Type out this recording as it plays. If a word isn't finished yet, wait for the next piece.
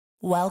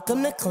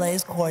Welcome to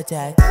Clay's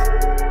Cortex.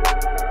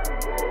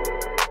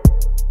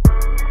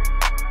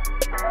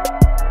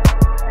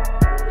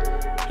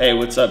 Hey,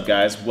 what's up,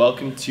 guys?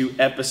 Welcome to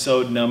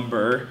episode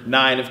number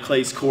 9 of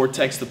Clay's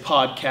Cortex, the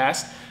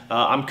podcast.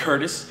 I'm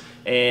Curtis,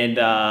 and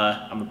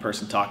I'm the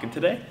person talking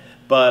today.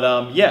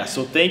 But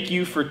so thank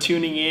you for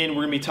tuning in.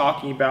 We're going to be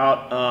talking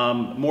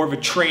about more of a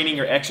training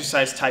or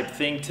exercise type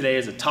thing today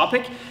as a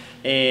topic.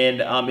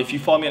 And if you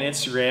follow me on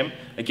Instagram,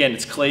 again,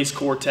 it's Clay's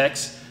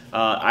Cortex.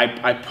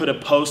 I put a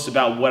post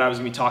about what I was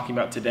going to be talking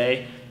about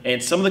today,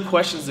 and some of the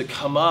questions that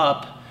come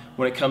up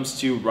when it comes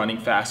to running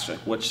faster,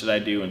 like what should I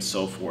do and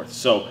so forth.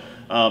 So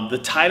the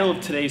title of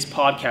today's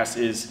podcast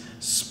is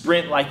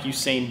Sprint Like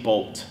Usain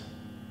Bolt,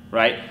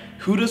 right?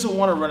 Who doesn't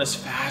want to run as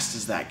fast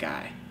as that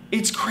guy?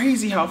 It's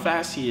crazy how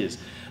fast he is.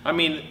 I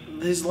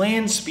mean, his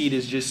land speed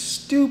is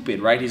just stupid,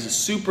 right? He's a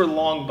super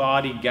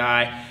long-bodied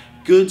guy,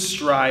 good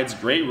strides,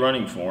 great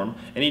running form,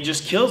 and he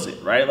just kills it,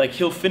 right? Like,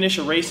 he'll finish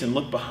a race and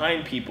look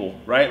behind people,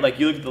 right? Like,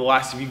 you look at the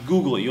last, if you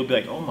Google it, you'll be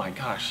like, oh my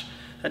gosh,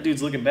 that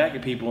dude's looking back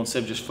at people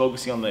instead of just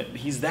focusing on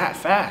he's that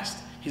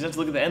fast. He doesn't have to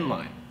look at the end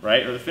line,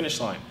 right? Or the finish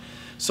line.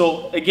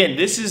 So again,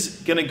 this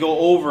is gonna go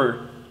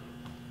over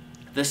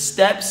the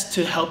steps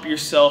to help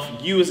yourself,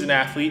 you as an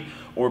athlete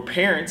or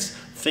parents,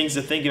 things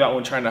to think about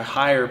when trying to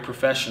hire a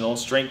professional,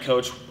 strength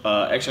coach,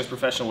 exercise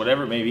professional,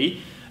 whatever it may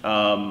be,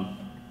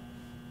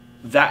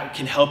 that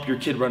can help your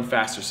kid run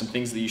faster, some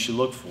things that you should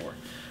look for,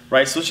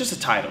 right? So it's just a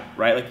title,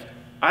 right? Like,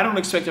 I don't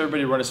expect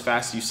everybody to run as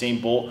fast as Usain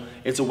Bolt.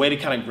 It's a way to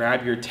kind of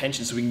grab your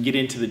attention so we can get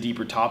into the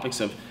deeper topics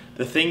of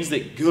the things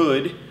that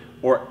good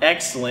or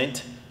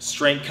excellent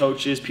strength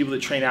coaches, people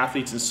that train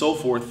athletes and so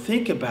forth,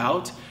 think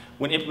about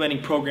when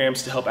implementing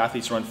programs to help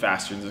athletes run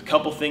faster. And there's a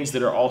couple things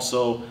that are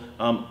also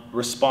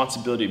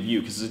responsibility of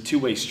you, because it's a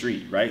two-way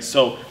street, right?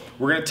 So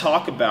we're going to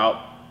talk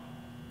about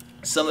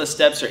some of the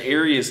steps or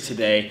areas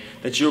today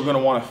that you're going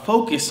to want to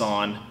focus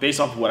on based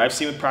off of what I've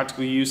seen with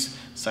practical use,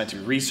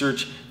 scientific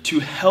research, to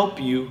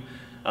help you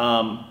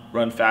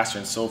run faster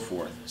and so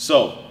forth.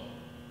 So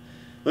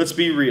let's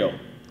be real,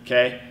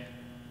 okay?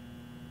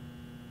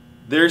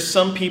 There's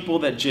some people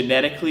that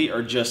genetically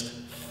are just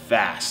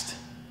fast,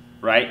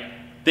 right?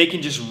 They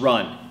can just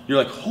run. You're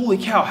like, holy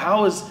cow,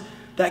 how is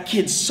that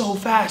kid so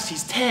fast?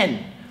 He's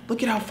 10.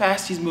 Look at how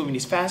fast he's moving.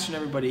 He's faster than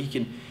everybody.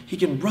 He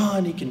can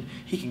run, he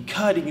can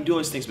cut, he can do all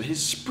these things, but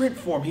his sprint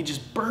form, he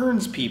just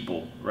burns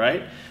people,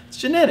 right? It's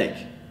genetic,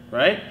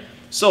 right?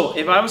 So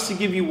if I was to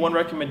give you one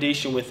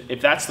recommendation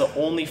if that's the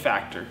only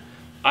factor,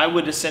 I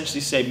would essentially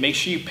say make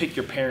sure you pick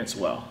your parents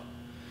well.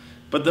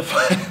 But the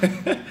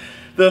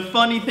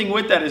funny thing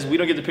with that is we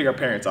don't get to pick our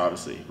parents,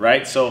 obviously,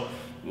 right? So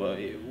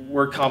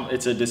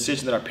it's a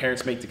decision that our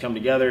parents make to come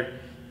together,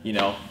 you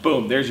know,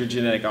 boom, there's your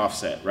genetic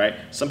offset, right?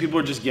 Some people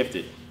are just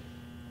gifted,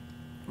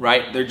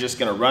 right? They're just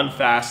going to run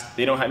fast.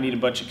 They don't need a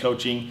bunch of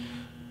coaching.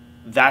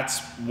 That's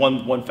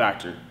one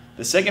factor.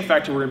 The second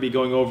factor we're going to be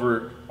going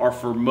over are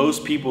for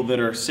most people that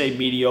are, say,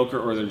 mediocre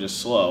or they're just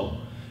slow.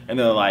 And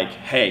they're like,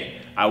 hey,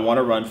 I want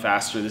to run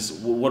faster.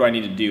 What do I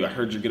need to do? I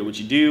heard you're good at what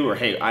you do. Or,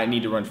 hey, I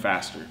need to run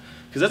faster.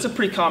 Because that's a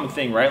pretty common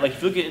thing, right? Like,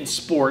 if you look at in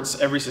sports,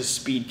 everybody says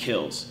speed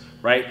kills,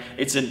 right?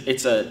 It's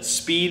a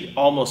speed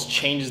almost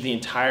changes the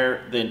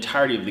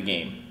entirety of the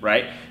game,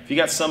 right? If you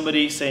got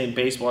somebody, say in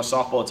baseball or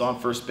softball, it's on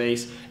first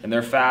base and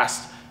they're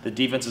fast, the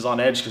defense is on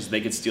edge because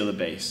they could steal the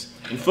base.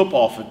 In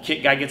football, if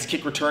a guy gets a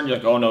kick return, you're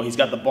like, oh no, he's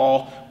got the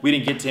ball, we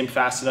didn't get to him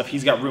fast enough,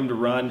 he's got room to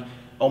run,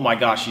 oh my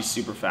gosh, he's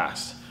super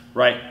fast,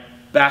 right?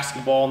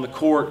 Basketball on the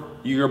court,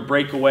 you're a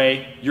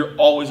breakaway, you're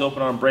always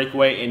open on a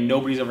breakaway and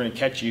nobody's ever gonna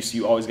catch you, so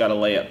you always got a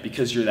layup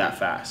because you're that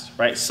fast,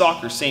 right?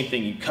 Soccer, same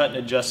thing, you cut and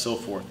adjust, so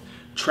forth.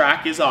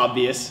 Track is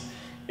obvious.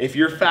 If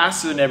you're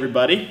faster than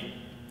everybody,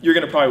 you're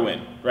gonna probably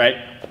win, right?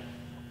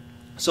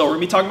 So we're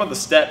gonna be talking about the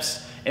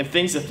steps and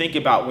things to think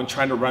about when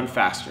trying to run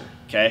faster,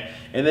 okay?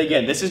 And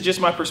again, this is just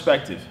my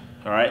perspective,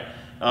 all right?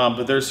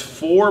 But there's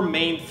 4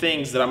 main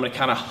things that I'm gonna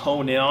kind of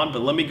hone in on,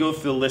 but let me go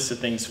through the list of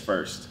things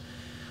first.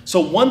 So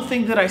one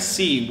thing that I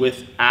see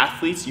with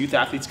athletes, youth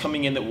athletes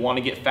coming in that want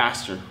to get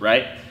faster,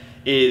 right,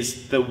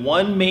 is the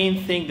one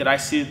main thing that I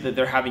see that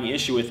they're having an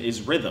issue with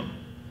is rhythm.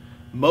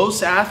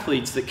 Most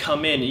athletes that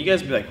come in, and you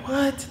guys be like,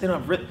 what? They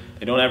don't have rhythm.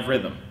 They don't have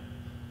rhythm,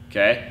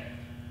 okay?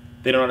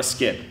 They don't know how to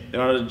skip. They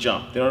don't know how to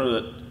jump. They don't know how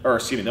to, or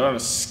excuse me, they don't know how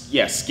to,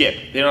 skip.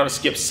 They don't know how to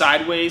skip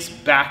sideways,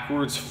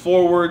 backwards,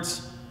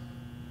 forwards,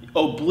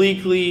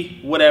 obliquely,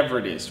 whatever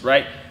it is,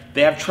 right?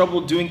 They have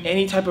trouble doing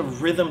any type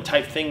of rhythm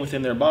type thing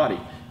within their body.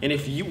 And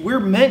we're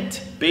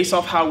meant, based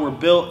off how we're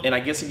built, and I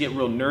guess I get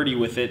real nerdy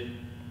with it,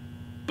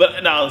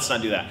 but no, let's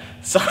not do that.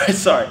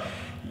 Sorry.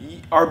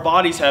 Our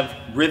bodies have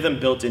rhythm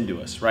built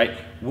into us, right?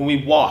 When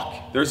we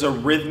walk, there's a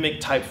rhythmic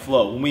type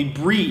flow. When we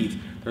breathe,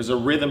 there's a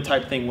rhythm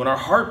type thing. When our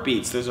heart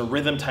beats, there's a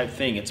rhythm type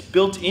thing. It's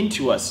built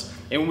into us.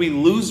 And when we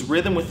lose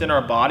rhythm within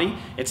our body,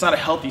 it's not a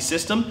healthy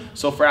system.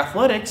 So for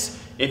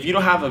athletics, if you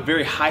don't have a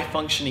very high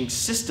functioning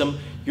system,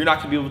 you're not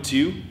gonna be able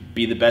to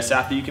be the best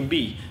athlete you can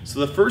be. So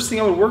the first thing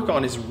I would work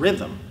on is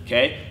rhythm,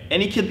 okay?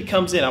 Any kid that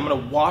comes in, I'm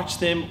gonna watch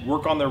them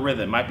work on their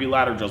rhythm. Might be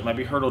ladder drills, might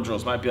be hurdle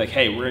drills, might be like,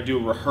 hey, we're gonna do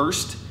a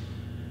rehearsed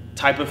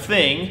type of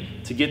thing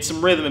to get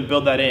some rhythm and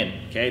build that in,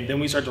 okay? Then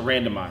we start to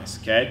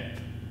randomize, okay?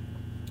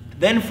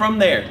 Then from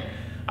there,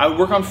 I would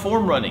work on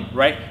form running,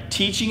 right?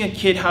 Teaching a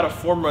kid how to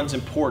form run is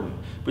important,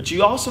 but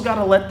you also got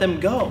to let them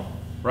go,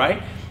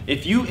 right?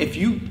 If you,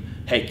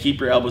 hey, keep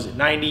your elbows at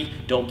 90,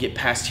 don't get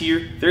past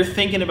here. They're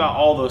thinking about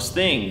all those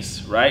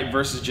things, right?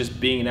 Versus just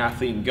being an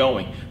athlete and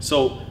going.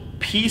 So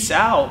piece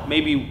out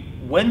maybe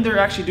when they're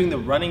actually doing the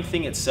running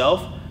thing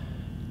itself,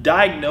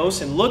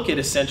 diagnose and look at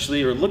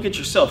essentially, or look at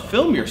yourself,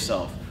 film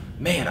yourself.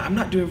 Man, I'm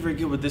not doing very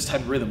good with this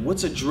type of rhythm.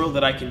 What's a drill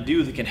that I can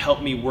do that can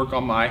help me work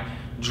on my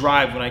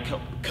drive when I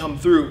come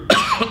through?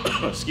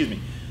 Excuse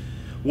me.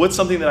 What's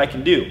something that I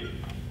can do?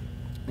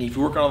 And if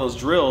you work on all those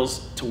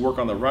drills to work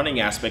on the running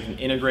aspect and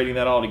integrating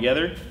that all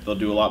together, they'll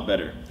do a lot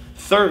better.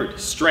 Third,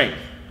 strength,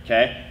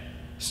 okay?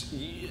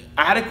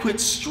 Adequate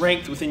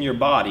strength within your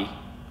body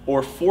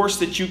or force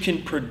that you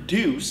can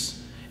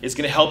produce is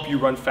going to help you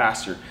run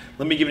faster.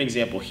 Let me give an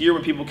example. Here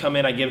when people come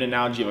in, I give an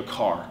analogy of a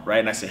car, right?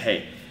 And I say,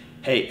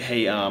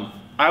 hey,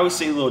 I always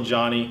say little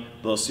Johnny,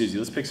 little Susie.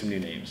 Let's pick some new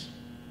names.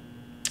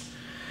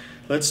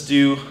 Let's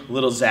do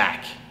little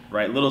Zach,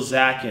 right? Little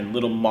Zach and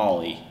little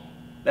Molly.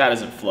 That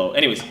doesn't flow.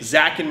 Anyways,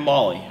 Zach and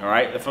Molly, all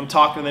right? If I'm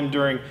talking to them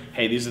during,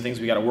 hey, these are the things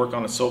we got to work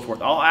on and so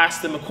forth, I'll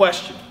ask them a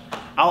question.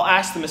 I'll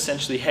ask them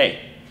essentially,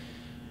 hey,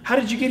 how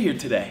did you get here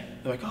today?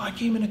 They're like, oh, I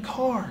came in a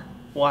car.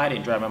 Well, I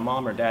didn't drive. My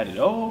mom or dad did.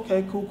 Oh,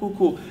 okay,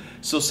 cool.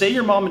 So say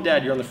your mom and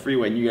dad, you're on the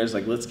freeway and you guys are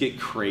like, let's get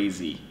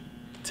crazy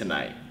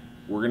tonight.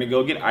 We're going to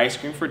go get ice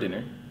cream for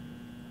dinner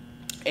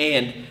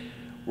and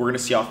we're going to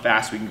see how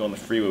fast we can go on the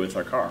freeway with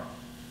our car.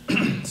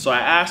 So I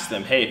asked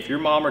them, hey, if your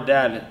mom or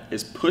dad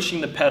is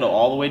pushing the pedal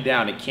all the way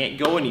down, it can't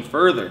go any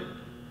further,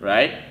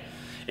 right?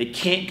 It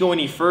can't go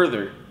any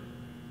further.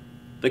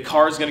 The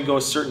car is going to go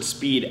a certain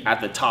speed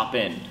at the top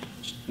end.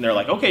 And they're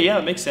like, okay, yeah,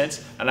 that makes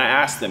sense. And I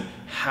asked them,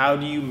 how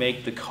do you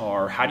get the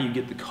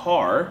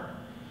car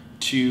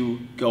to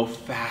go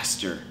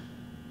faster?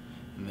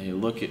 And they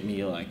look at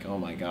me like, oh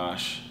my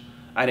gosh,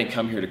 I didn't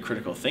come here to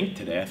critical think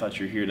today. I thought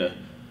you were here to,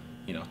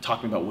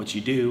 talk to me about what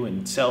you do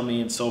and sell me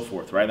and so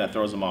forth, right? And that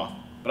throws them off.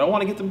 But I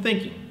want to get them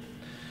thinking.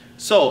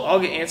 So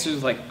I'll get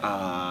answers like,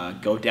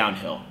 go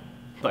downhill.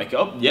 Like,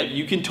 oh, yeah,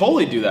 you can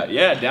totally do that.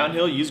 Yeah,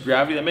 downhill, use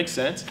gravity, that makes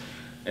sense.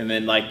 And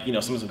then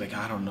someone's like,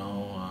 I don't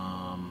know,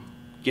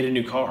 get a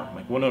new car. I'm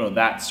like, well, no,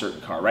 that certain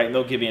car, right? And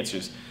they'll give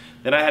answers.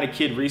 Then I had a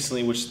kid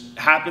recently, which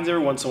happens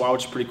every once in a while,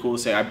 which is pretty cool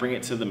to say, I bring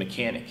it to the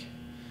mechanic.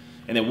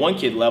 And then one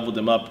kid leveled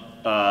him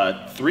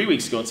up 3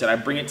 weeks ago and said, I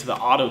bring it to the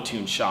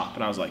auto-tune shop.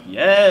 And I was like,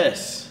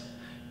 yes,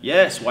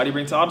 why do you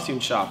bring it to the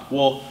auto-tune shop?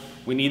 Well,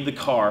 we need the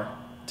car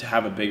to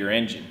have a bigger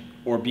engine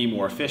or be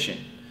more efficient.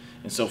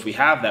 And so if we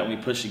have that, when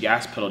we push the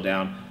gas pedal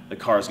down, the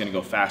car is going to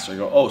go faster. I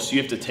go, oh, so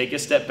you have to take a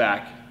step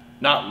back,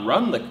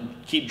 not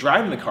keep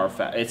driving the car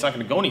fast. It's not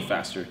going to go any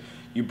faster.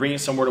 You bring it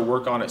somewhere to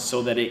work on it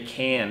so that it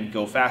can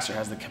go faster,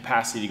 has the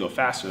capacity to go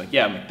faster. Like,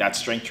 yeah, I'm like, that's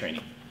strength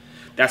training.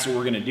 That's what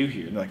we're going to do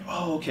here. And they're like,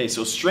 oh, okay.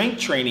 So strength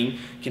training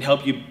can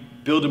help you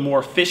build a more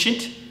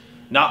efficient,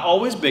 not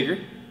always bigger,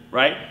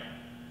 right?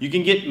 You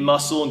can get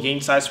muscle and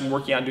gain size from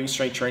working out and doing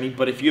strength training,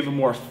 but if you have a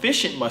more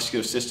efficient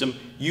muscular system,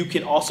 you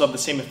can also have the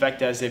same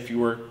effect as if you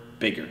were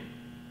bigger,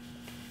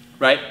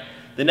 right?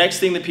 The next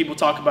thing that people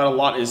talk about a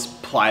lot is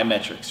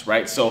plyometrics,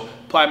 right? So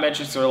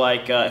plyometrics are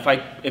like,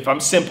 if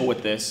I'm simple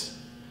with this,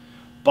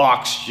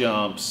 box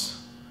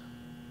jumps,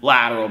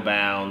 lateral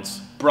bounds,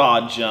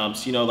 broad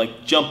jumps,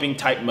 like jumping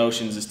type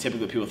motions is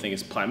typically what people think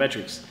is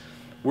plyometrics.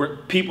 Where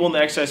people in the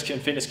exercise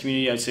and fitness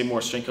community, I'd say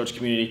more strength coach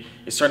community,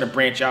 is starting to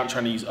branch out and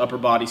trying to use upper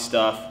body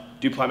stuff,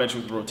 do plyometrics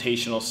with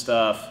rotational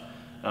stuff,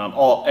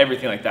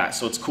 everything like that.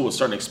 So it's cool, it's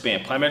starting to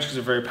expand. Plyometrics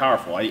are very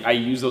powerful. I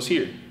use those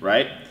here,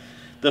 right?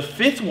 The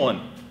fifth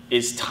one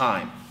is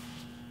time.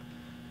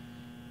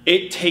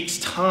 It takes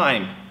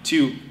time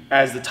to,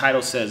 as the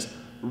title says,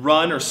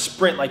 run or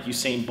sprint like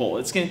Usain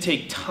Bolt. It's going to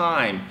take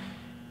time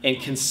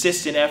and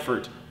consistent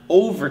effort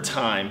over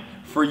time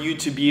for you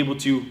to be able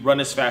to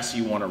run as fast as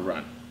you want to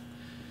run.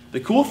 The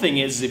cool thing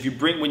is if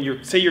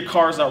you say your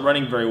car is not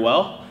running very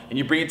well and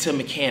you bring it to a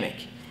mechanic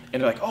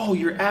and they're like, oh,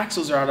 your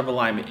axles are out of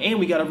alignment and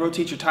we got to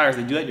rotate your tires.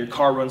 They do that and your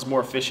car runs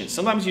more efficient.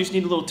 Sometimes you just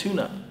need a little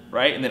tune-up,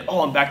 right? And then,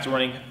 oh, I'm back to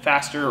running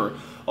faster, or,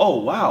 oh,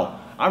 wow,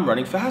 I'm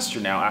running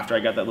faster now after I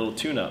got that little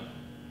tune-up.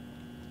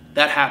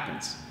 That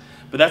happens.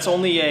 But that's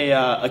only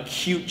a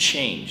acute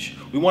change.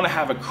 We want to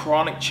have a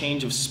chronic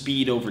change of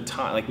speed over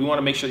time. Like we want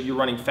to make sure that you're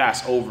running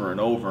fast over and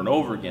over and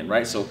over again,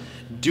 right? So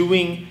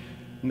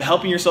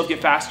helping yourself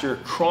get faster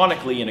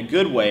chronically in a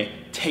good way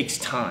takes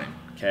time,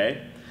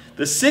 okay?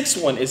 The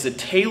sixth one is a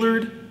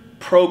tailored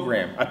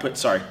program.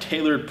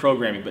 Tailored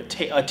programming, but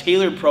a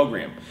tailored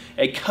program,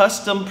 a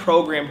custom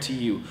program to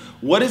you.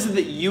 What is it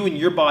that you and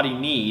your body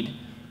need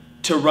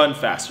to run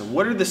faster?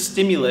 What are the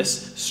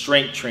stimulus?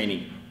 Strength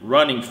training,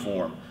 running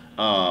form,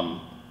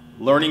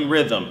 learning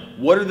rhythm.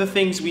 What are the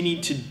things we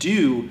need to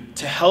do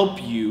to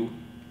help you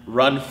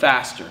run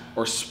faster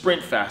or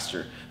sprint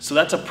faster? So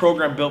that's a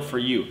program built for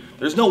you.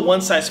 There's no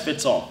one size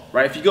fits all,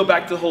 right? If you go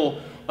back to the whole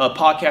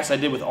podcast I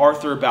did with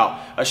Arthur about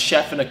a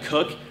chef and a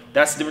cook,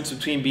 that's the difference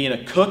between being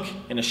a cook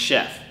and a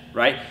chef,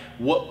 right?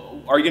 What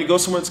are you going to go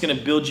somewhere that's going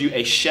to build you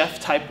a chef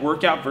type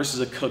workout versus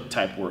a cook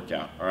type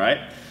workout, all right?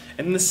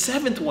 And then the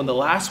seventh one, the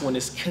last one,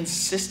 is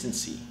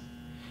consistency.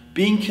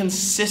 Being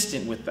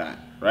consistent with that,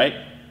 right?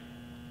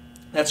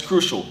 That's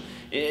crucial.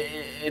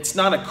 It's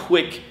not a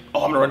quick,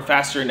 oh, I'm going to run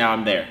faster and now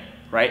I'm there,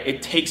 right?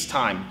 It takes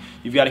time.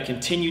 You've got to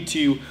continue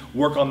to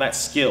work on that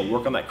skill,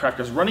 work on that craft,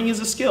 because running is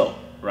a skill,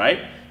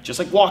 right? Just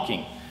like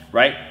walking,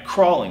 right?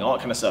 Crawling, all that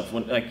kind of stuff.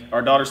 When, like,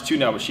 our daughter's 2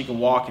 now, but she can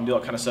walk and do all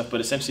that kind of stuff. But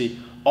essentially,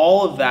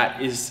 all of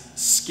that is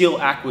skill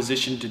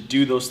acquisition to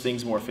do those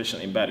things more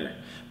efficiently and better.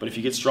 But if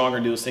you get stronger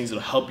and do those things,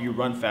 it'll help you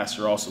run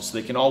faster also. So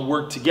they can all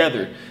work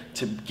together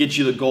to get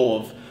you the goal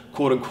of,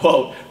 quote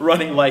unquote,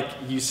 running like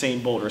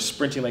Usain Bolt or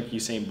sprinting like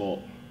Usain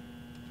Bolt.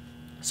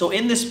 So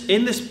in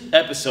this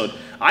episode,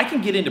 I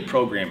can get into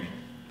programming.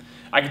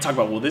 I can talk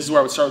about, well, this is where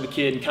I would start with the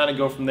kid and kind of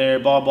go from there,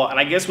 blah, blah. And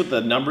I guess with the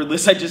numbered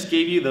list I just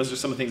gave you, those are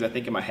some of the things I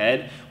think in my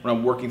head when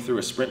I'm working through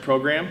a sprint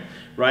program,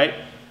 right?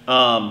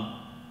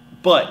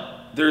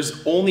 But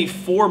there's only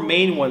 4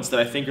 main ones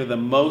that I think are the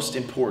most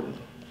important,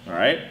 all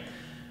right?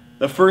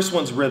 The first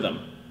one's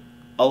rhythm.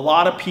 A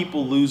lot of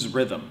people lose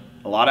rhythm.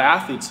 A lot of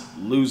athletes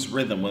lose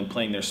rhythm when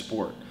playing their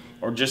sport.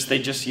 Or they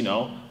just, you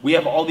know, we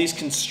have all these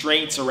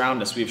constraints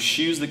around us. We have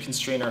shoes that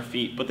constrain our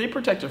feet, but they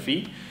protect our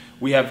feet.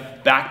 We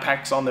have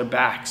backpacks on their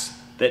backs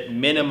that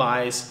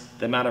minimize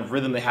the amount of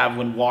rhythm they have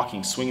when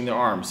walking, swinging their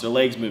arms, their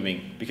legs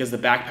moving, because the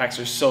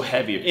backpacks are so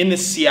heavy in the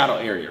Seattle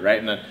area, right?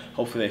 And then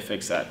hopefully they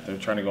fix that. They're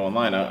trying to go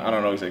online. I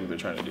don't know exactly what they're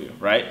trying to do,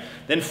 right?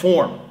 Then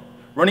form.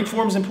 Running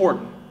form is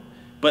important,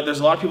 but there's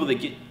a lot of people that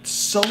get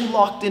so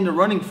locked into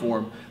running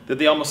form that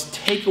they almost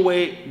take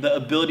away the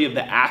ability of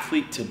the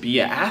athlete to be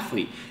an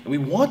athlete. And we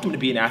want them to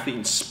be an athlete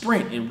and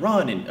sprint and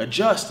run and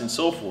adjust and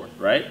so forth,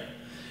 right?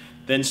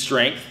 Then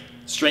strength.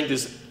 Strength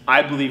is,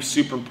 I believe,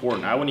 super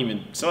important.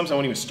 Sometimes I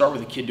won't even start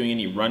with a kid doing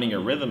any running or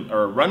rhythm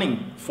or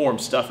running form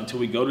stuff until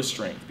we go to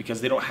strength,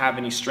 because they don't have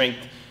any strength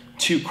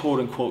to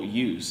quote unquote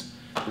use.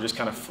 They're just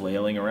kind of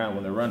flailing around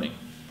when they're running.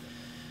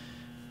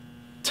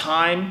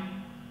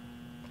 Time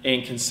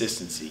and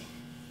consistency.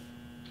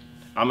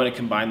 I'm going to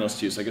combine those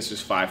two, so I guess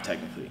there's 5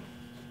 technically.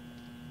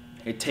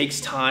 It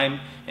takes time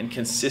and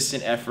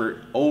consistent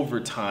effort over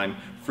time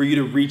for you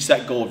to reach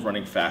that goal of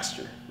running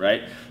faster,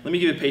 right? Let me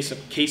give you a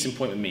case in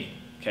point with me.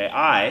 Okay,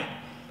 I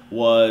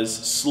was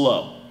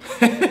slow.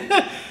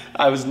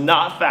 I was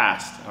not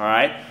fast, all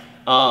right?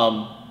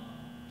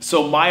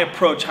 So my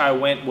approach, how I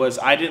went, was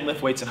I didn't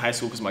lift weights in high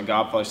school because my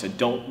godfather said,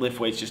 don't lift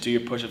weights, just do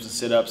your push-ups and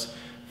sit-ups,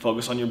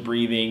 focus on your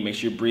breathing, make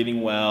sure you're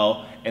breathing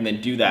well, and then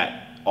do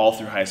that all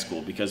through high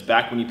school. Because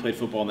back when you played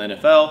football in the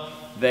NFL,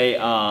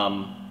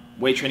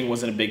 weight training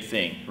wasn't a big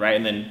thing, right?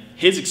 And then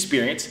his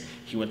experience,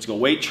 he went to go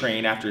weight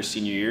train after his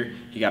senior year,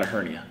 he got a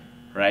hernia,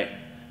 right?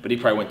 But he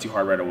probably went too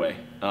hard right away,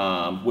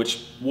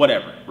 which,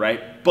 whatever,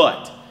 right?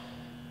 But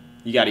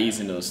you got to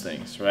ease into those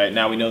things, right?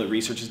 Now we know that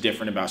research is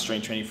different about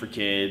strength training for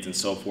kids and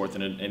so forth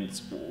and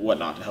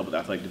whatnot to help with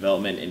athletic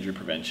development and injury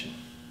prevention.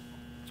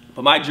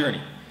 But my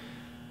journey,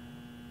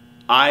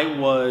 I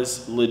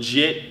was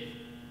legit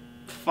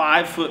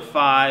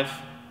 5'5",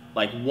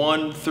 like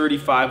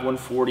 135,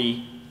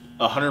 140,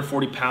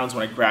 140 pounds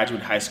when I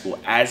graduated high school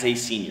as a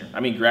senior. I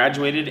mean,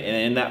 graduated, and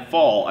in that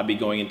fall, I'd be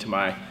going into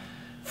my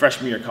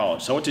freshman year of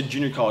college. So I went to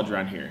junior college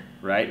around here,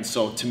 right? And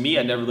so to me,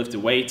 I never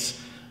lifted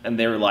weights, and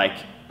they were like,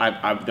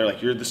 they're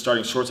like, you're the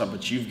starting shortstop,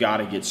 but you've got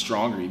to get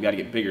stronger, you've got to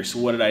get bigger. So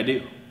what did I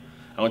do?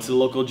 I went to the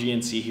local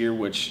GNC here,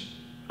 which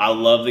I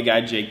love the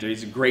guy Jake there.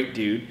 He's a great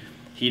dude.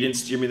 He didn't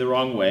steer me the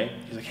wrong way.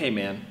 He's like, hey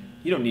man,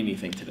 you don't need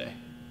anything today.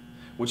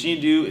 What you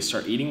need to do is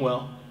start eating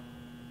well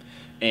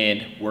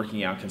and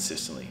working out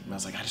consistently. And I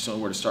was like, I just don't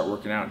know where to start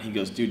working out. And he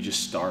goes, dude,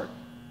 just start.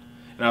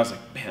 And I was like,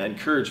 man, that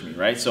encouraged me,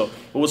 right? So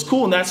what was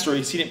cool in that story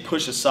is he didn't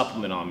push a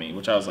supplement on me,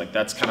 which I was like,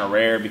 that's kind of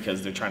rare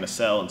because they're trying to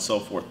sell and so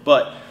forth.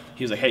 But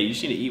he was like, hey, you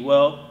just need to eat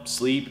well,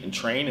 sleep, and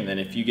train. And then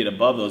if you get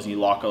above those and you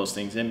lock those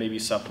things in, maybe you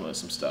supplement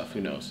some stuff.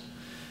 Who knows?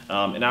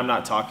 And I'm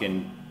not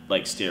talking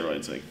like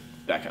steroids, like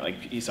that kind of,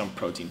 like eat some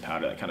protein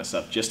powder, that kind of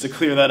stuff, just to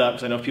clear that up.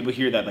 Because I know people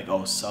hear that like,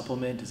 oh,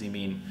 supplement, does he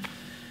mean?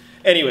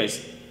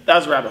 Anyways, that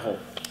was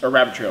a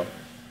rabbit trail.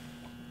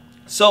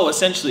 So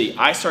essentially,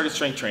 I started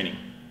strength training.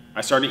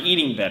 I started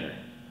eating better,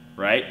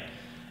 right?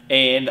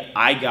 And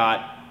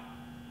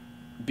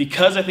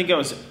because I think I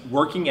was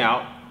working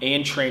out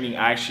and training,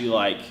 I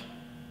actually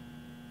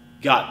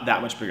got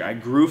that much bigger. I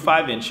grew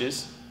 5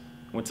 inches,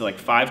 went to like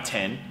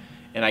 5'10",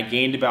 and I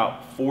gained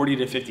about 40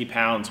 to 50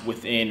 pounds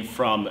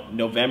from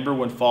November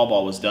when fall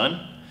ball was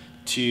done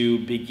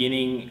to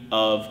beginning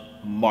of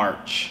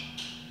March.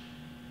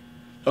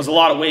 That was a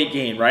lot of weight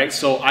gain, right?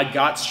 So I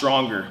got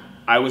stronger.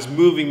 I was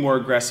moving more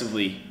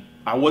aggressively.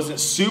 I wasn't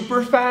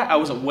super fast. I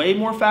wasn't way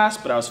more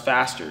fast, but I was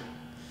faster.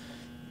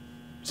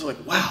 So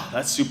like, wow,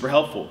 that's super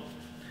helpful.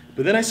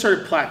 But then I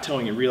started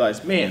plateauing and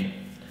realized, man,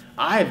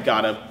 I've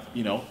got to,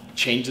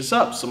 change this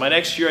up. So my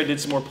next year I did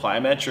some more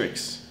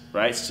plyometrics,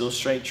 right? Still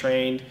strength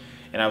trained,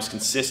 and I was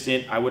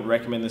consistent. I wouldn't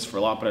recommend this for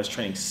a lot, but I was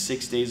training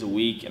 6 days a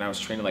week, and I was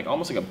training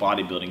almost like a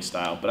bodybuilding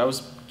style, but I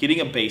was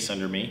getting a base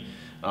under me.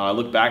 I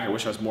look back, I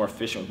wish I was more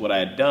efficient with what I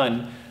had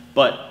done,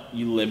 but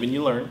you live and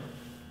you learn.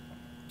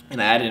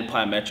 And I added in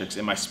plyometrics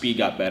and my speed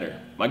got better.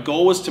 My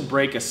goal was to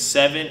break a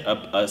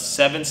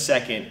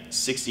 7-second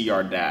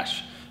 60-yard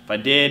dash. If I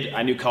did,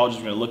 I knew colleges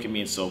were gonna look at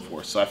me and so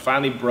forth. So I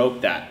finally broke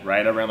that,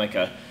 right? I ran like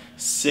a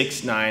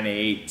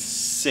 6.98,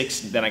 6,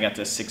 then I got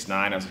to 6.9.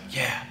 I was like,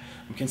 yeah,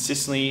 I'm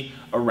consistently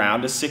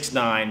around a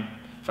 6.9.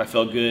 If I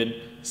felt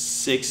good,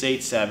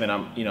 6.87,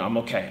 I'm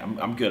okay,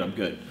 I'm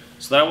good.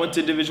 So then I went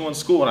to Division I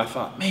school and I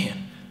thought,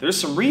 man, there's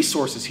some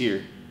resources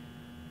here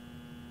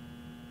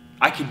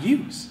I could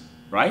use,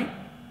 right?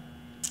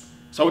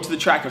 So I went to the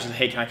track coach and said,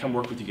 hey, can I come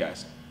work with you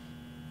guys?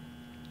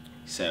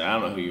 He said, I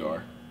don't know who you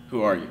are.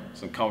 Who are you?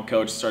 So I called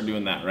coach, started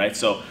doing that, right?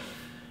 So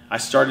I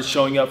started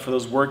showing up for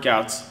those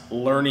workouts,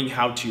 learning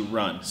how to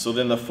run. So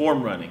then the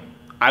form running,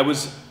 I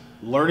was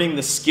learning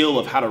the skill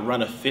of how to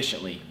run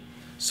efficiently.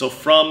 So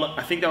from,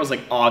 I think that was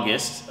like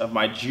August of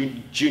my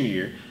junior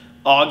year,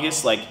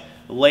 August, like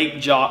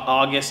late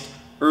August,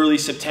 early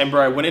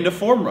September, I went into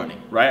form running,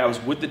 right? I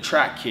was with the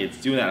track kids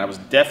doing that. I was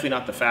definitely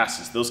not the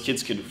fastest. Those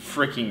kids could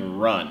freaking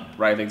run,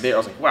 right? Like I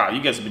was like, wow,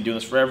 you guys have been doing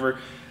this forever.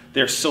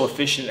 They're so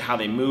efficient at how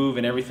they move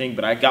and everything,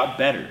 but I got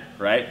better,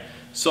 right?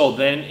 So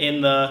then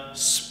in the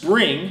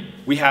spring,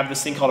 we have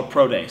this thing called a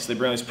pro day. So they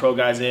bring these pro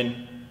guys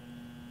in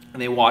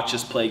and they watch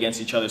us play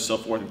against each other, so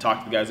forth, and talk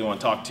to the guys they want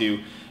to talk to.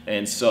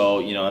 And so,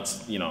 you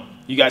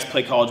guys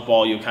play college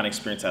ball, you'll kind of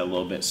experience that a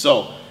little bit.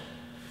 So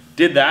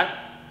did that,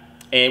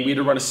 and we had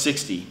to run a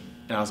 60.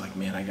 And I was like,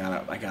 man,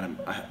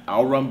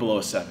 I'll run below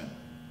a 7.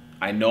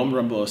 I know I'm gonna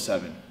run below a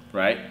 7,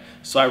 right?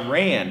 So I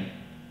ran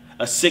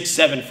a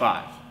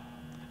 6.75. And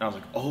I was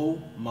like, oh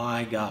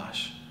my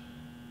gosh.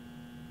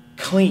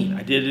 Clean,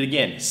 I did it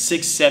again,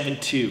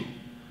 6.72.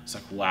 It's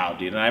like, wow,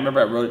 dude. And I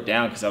remember I wrote it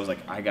down because I was like,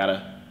 I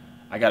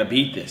gotta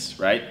beat this,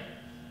 right?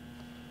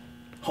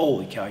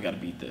 Holy cow, I gotta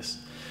beat this.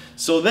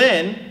 So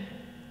then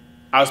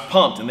I was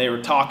pumped and they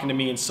were talking to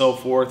me and so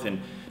forth,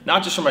 and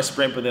not just for my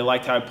sprint, but they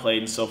liked how I played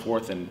and so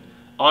forth. And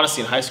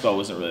honestly, in high school, I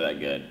wasn't really that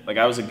good. Like,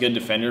 I was a good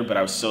defender, but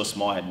I was so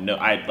small. I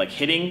had like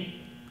hitting,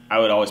 I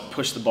would always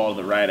push the ball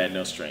to the right. I had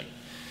no strength.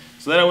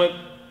 So then I went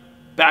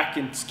back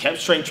and kept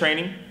strength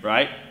training,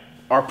 right?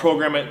 Our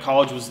program at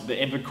college was it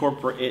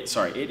incorporated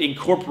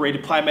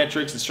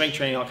plyometrics and strength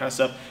training, all kind of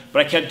stuff,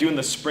 but I kept doing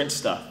the sprint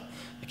stuff.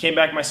 I came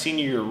back my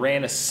senior year,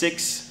 ran a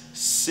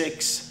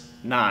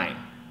 6.69,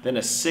 then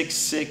a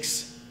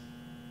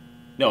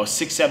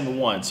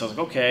 6.71. So I was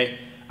like, okay,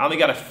 I only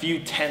got a few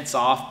tenths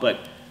off,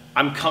 but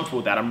I'm comfortable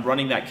with that. I'm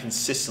running that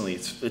consistently.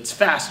 It's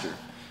faster.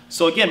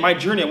 So again, my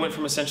journey, I went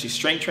from essentially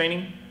strength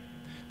training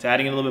to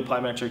adding a little bit of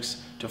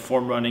plyometrics to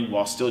form running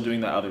while still doing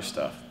that other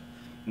stuff.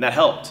 And that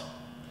helped.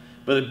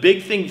 But the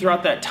big thing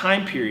throughout that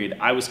time period,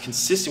 I was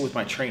consistent with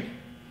my training.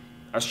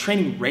 I was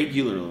training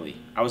regularly.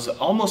 I was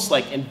almost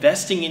like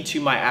investing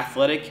into my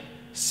athletic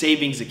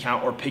savings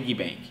account or piggy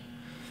bank.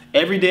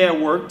 Every day I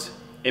worked,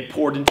 it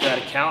poured into that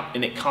account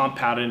and it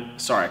compounded.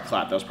 Sorry, I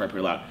clapped, that was probably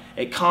pretty loud.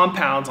 It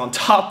compounds on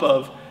top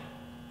of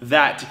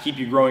that to keep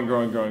you growing,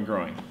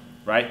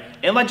 right?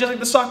 And just like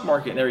the stock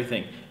market and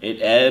everything, it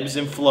ebbs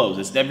and flows.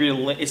 It's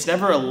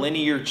never a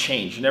linear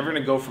change. You're never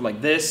gonna go from like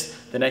this,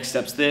 the next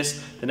step's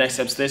this, the next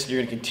step's this, and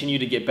you're gonna continue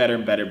to get better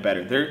and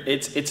better.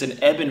 It's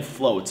an ebb and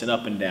flow, it's an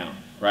up and down,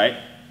 right?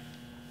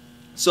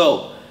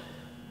 So,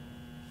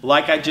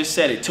 like I just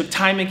said, it took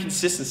time and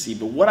consistency,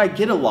 but what I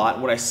get a lot,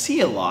 what I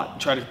see a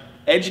lot, try to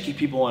educate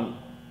people on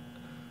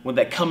when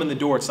they come in the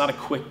door, it's not a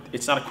quick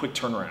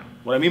turnaround.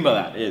 What I mean by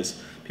that is,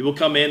 people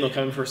come in, they'll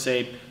come in for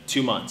say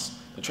 2 months.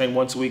 They'll train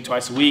once a week,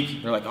 twice a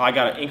week. They're like, oh, I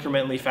got to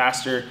incrementally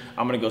faster.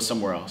 I'm going to go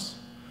somewhere else.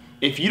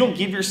 If you don't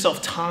give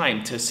yourself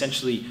time to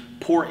essentially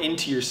pour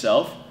into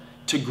yourself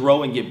to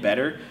grow and get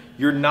better,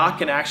 you're not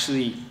going to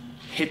actually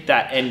hit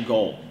that end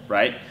goal,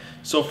 right?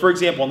 So for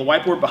example, on the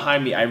whiteboard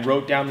behind me, I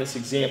wrote down this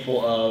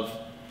example of,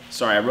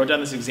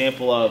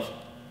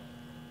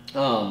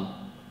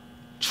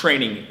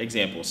 training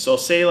examples. So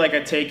say like I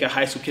take a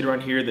high school kid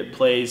around here that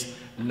plays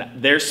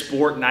their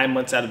sport 9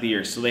 months out of the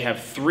year. So they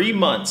have 3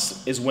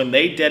 months is when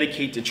they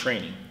dedicate to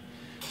training.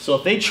 So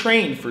if they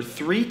train for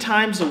 3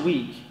 times a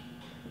week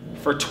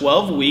for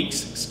 12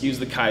 weeks, excuse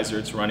the Kaiser,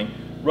 it's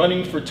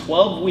running for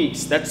 12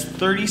 weeks, that's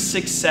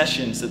 36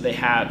 sessions that they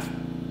have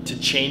to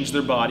change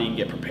their body and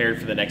get prepared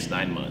for the next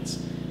 9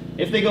 months.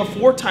 If they go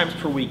 4 times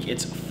per week,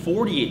 it's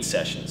 48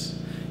 sessions.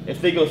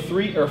 If they go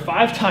 3 or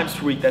 5 times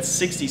per week, that's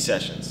 60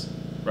 sessions,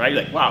 right?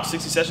 You're like, wow,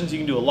 60 sessions, you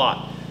can do a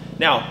lot.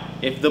 Now,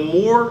 if the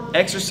more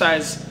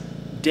exercise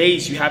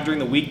days you have during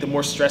the week, the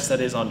more stress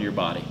that is onto your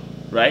body,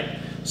 right?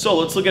 So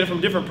let's look at it from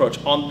a different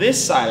approach. On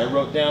this side, I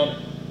wrote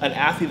down an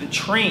athlete that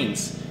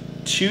trains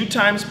 2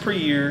 times per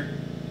year,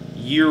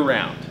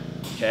 year-round,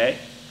 okay?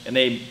 And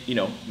they,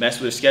 mess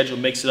with their schedule,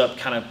 mix it up,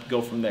 kind of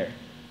go from there.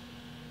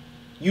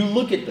 You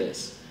look at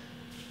this.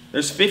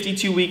 There's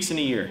 52 weeks in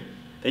a year.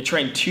 They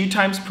train 2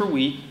 times per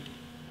week.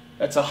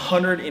 That's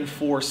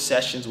 104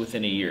 sessions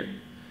within a year.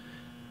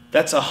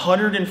 That's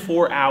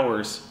 104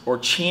 hours or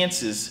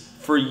chances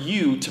for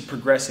you to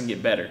progress and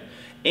get better.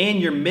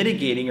 And you're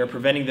mitigating or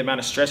preventing the amount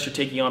of stress you're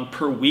taking on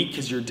per week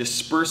because you're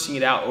dispersing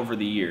it out over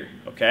the year,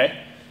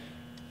 okay?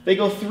 They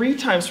go 3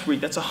 times per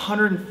week. That's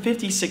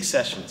 156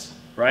 sessions,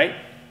 right?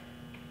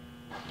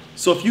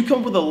 So if you come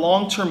up with a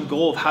long-term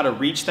goal of how to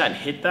reach that and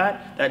hit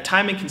that, that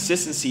time and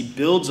consistency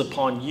builds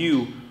upon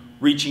you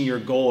reaching your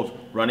goal of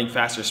running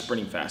faster,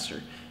 sprinting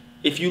faster.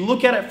 If you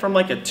look at it from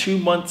like a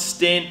 2-month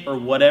stint or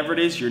whatever it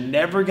is, you're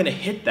never gonna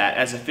hit that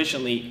as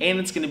efficiently, and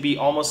it's gonna be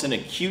almost an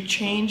acute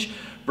change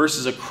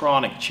versus a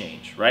chronic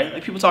change, right?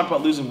 Like people talk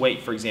about losing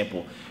weight, for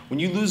example. When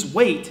you lose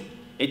weight,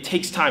 it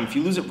takes time. If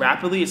you lose it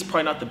rapidly, it's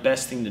probably not the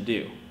best thing to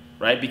do,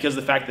 right? Because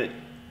of the fact that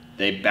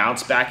they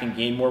bounce back and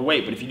gain more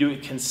weight. But if you do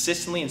it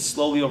consistently and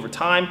slowly over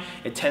time,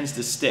 it tends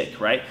to stick,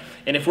 right?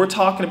 And if we're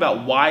talking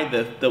about why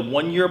the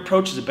 1 year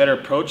approach is a better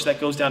approach, that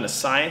goes down to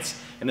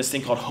science and this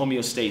thing called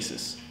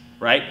homeostasis,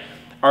 right?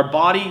 Our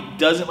body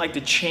doesn't like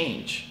to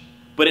change,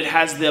 but it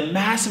has the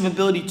massive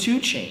ability to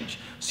change.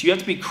 So you have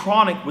to be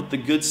chronic with the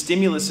good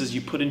stimuluses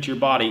you put into your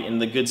body.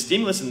 And the good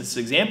stimulus in this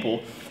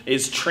example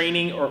is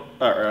training or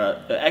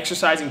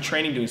exercising,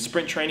 training, doing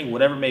sprint training,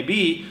 whatever it may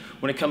be,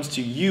 when it comes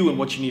to you and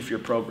what you need for your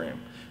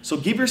program. So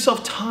give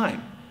yourself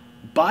time.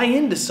 Buy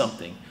into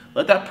something.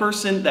 Let that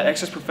person, that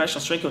exercise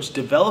professional strength coach,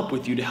 develop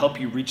with you to help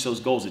you reach those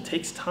goals. It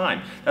takes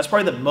time. That's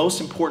probably the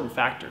most important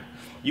factor.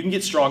 You can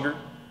get stronger.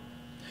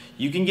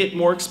 You can get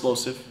more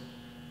explosive.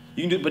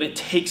 You can do it, but it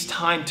takes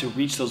time to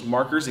reach those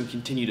markers and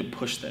continue to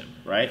push them,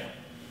 right?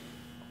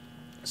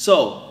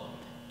 So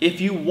if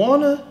you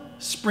want to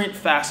sprint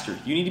faster,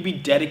 you need to be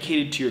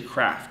dedicated to your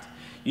craft.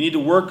 You need to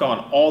work on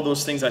all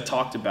those things I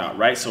talked about,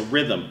 right? So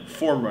rhythm,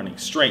 form running,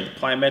 strength,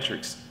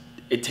 plyometrics.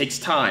 It takes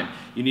time.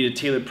 You need a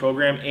tailored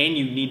program, and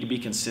you need to be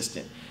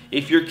consistent.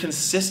 If you're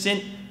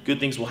consistent, good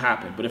things will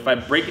happen. But if I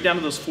break it down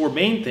to those 4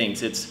 main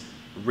things, it's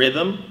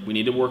rhythm, we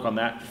need to work on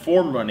that,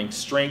 form running,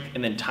 strength,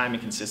 and then time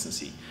and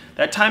consistency.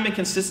 That time and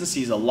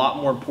consistency is a lot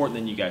more important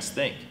than you guys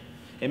think.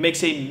 It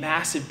makes a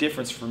massive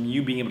difference from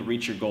you being able to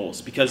reach your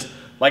goals. Because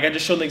like I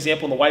just showed the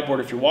example on the whiteboard,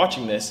 if you're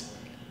watching this,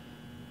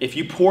 if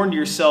you pour into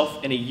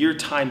yourself in a year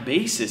time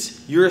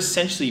basis, you're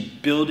essentially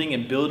building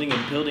and building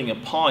and building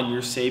upon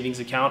your savings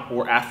account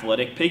or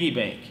athletic piggy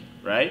bank,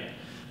 right?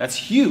 That's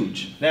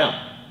huge.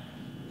 Now,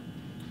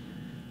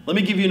 let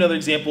me give you another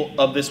example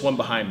of this one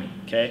behind me,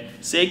 okay?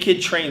 Say a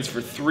kid trains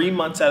for 3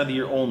 months out of the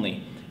year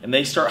only, and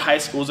they start high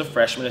school as a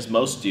freshman, as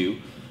most do.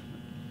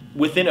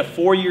 Within a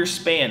 4-year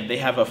span, they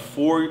have a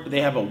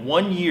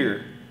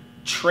 1-year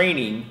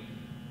training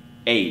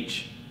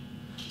age.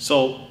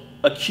 So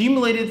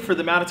accumulated for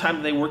the amount of time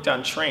that they worked out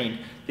and trained,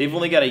 they've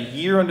only got a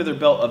year under their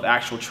belt of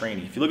actual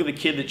training. If you look at the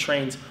kid that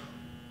trains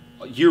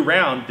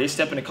year-round, they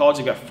step into college,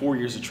 they've got 4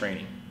 years of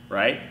training,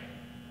 right?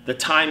 The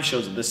time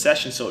shows it, the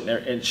session, so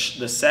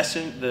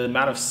the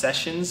amount of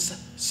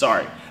sessions,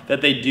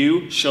 that they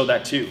do show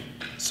that too.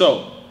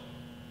 So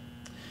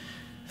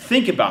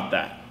think about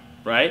that,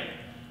 right?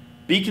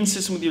 Be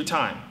consistent with your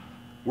time.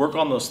 Work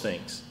on those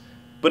things.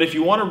 But if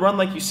you want to run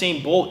like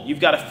Usain Bolt, you've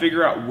got to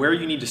figure out where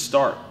you need to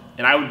start.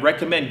 And I would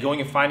recommend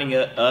going and finding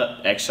a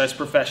exercise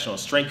professional, a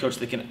strength coach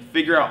that can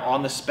figure out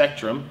on the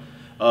spectrum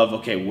of,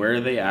 okay, where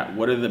are they at?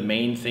 What are the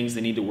main things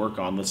they need to work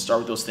on? Let's start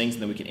with those things,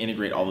 and then we can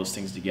integrate all those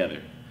things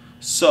together.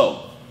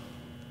 So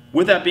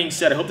with that being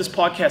said, I hope this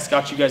podcast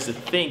got you guys to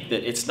think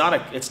that it's not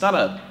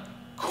a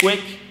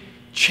quick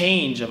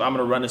change of I'm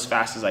going to run as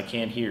fast as I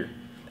can here.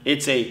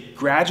 It's a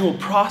gradual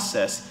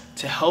process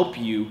to help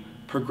you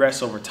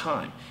progress over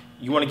time.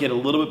 You want to get a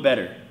little bit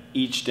better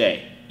each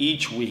day,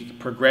 each week,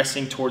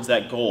 progressing towards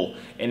that goal.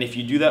 And if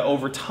you do that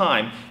over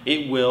time,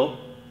 it will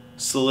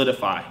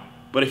solidify.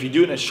 But if you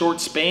do it in a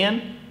short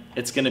span,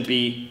 it's going to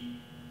be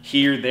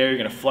here, there, you're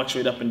going to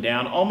fluctuate up and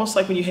down, almost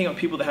like when you hang out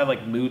with people that have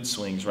like mood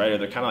swings, right? Or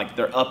they're kind of like,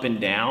 they're up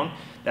and down.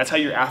 That's how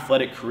your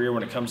athletic career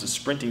when it comes to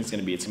sprinting is going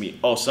to be. It's going to be,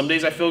 oh, some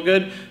days I feel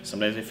good, some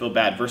days I feel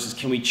bad, versus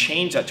can we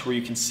change that to where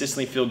you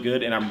consistently feel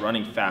good and I'm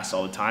running fast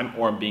all the time,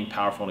 or I'm being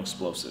powerful and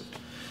explosive.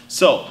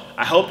 So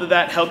I hope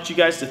that helped you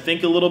guys to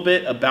think a little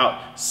bit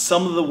about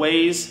some of the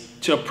ways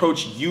to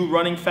approach you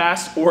running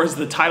fast, or as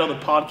the title of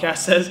the podcast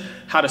says,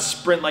 how to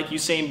sprint like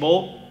Usain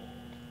Bolt.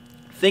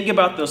 Think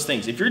about those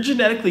things. If you're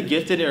genetically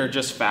gifted and are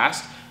just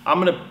fast,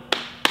 I'm going to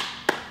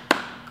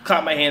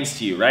clap my hands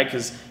to you, right?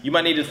 Because you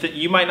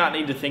might not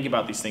need to think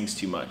about these things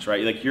too much,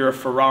 right? Like you're a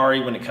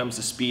Ferrari when it comes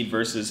to speed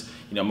versus,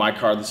 my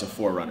car that's a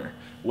 4Runner,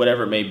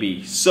 whatever it may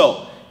be.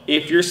 So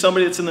if you're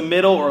somebody that's in the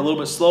middle or a little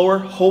bit slower,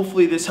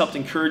 hopefully this helped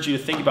encourage you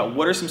to think about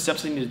what are some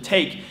steps you need to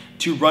take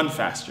to run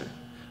faster.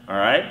 All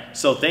right,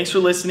 so thanks for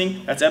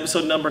listening. That's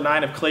episode number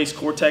 9 of Clay's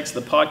Cortex,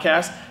 the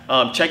podcast.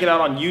 Check it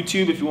out on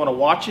YouTube if you want to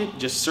watch it.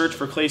 Just search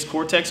for Clay's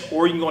Cortex,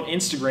 or you can go on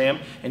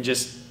Instagram and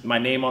just my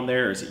name on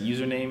there, or is it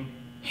username,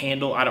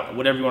 handle,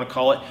 whatever you want to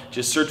call it.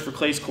 Just search for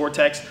Clay's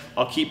Cortex.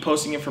 I'll keep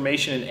posting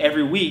information, and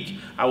every week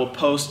I will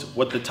post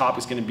what the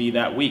topic's going to be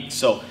that week.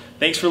 So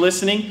thanks for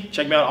listening.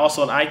 Check me out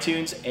also on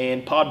iTunes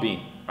and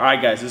Podbean. All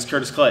right, guys, this is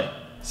Curtis Clay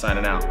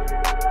signing out.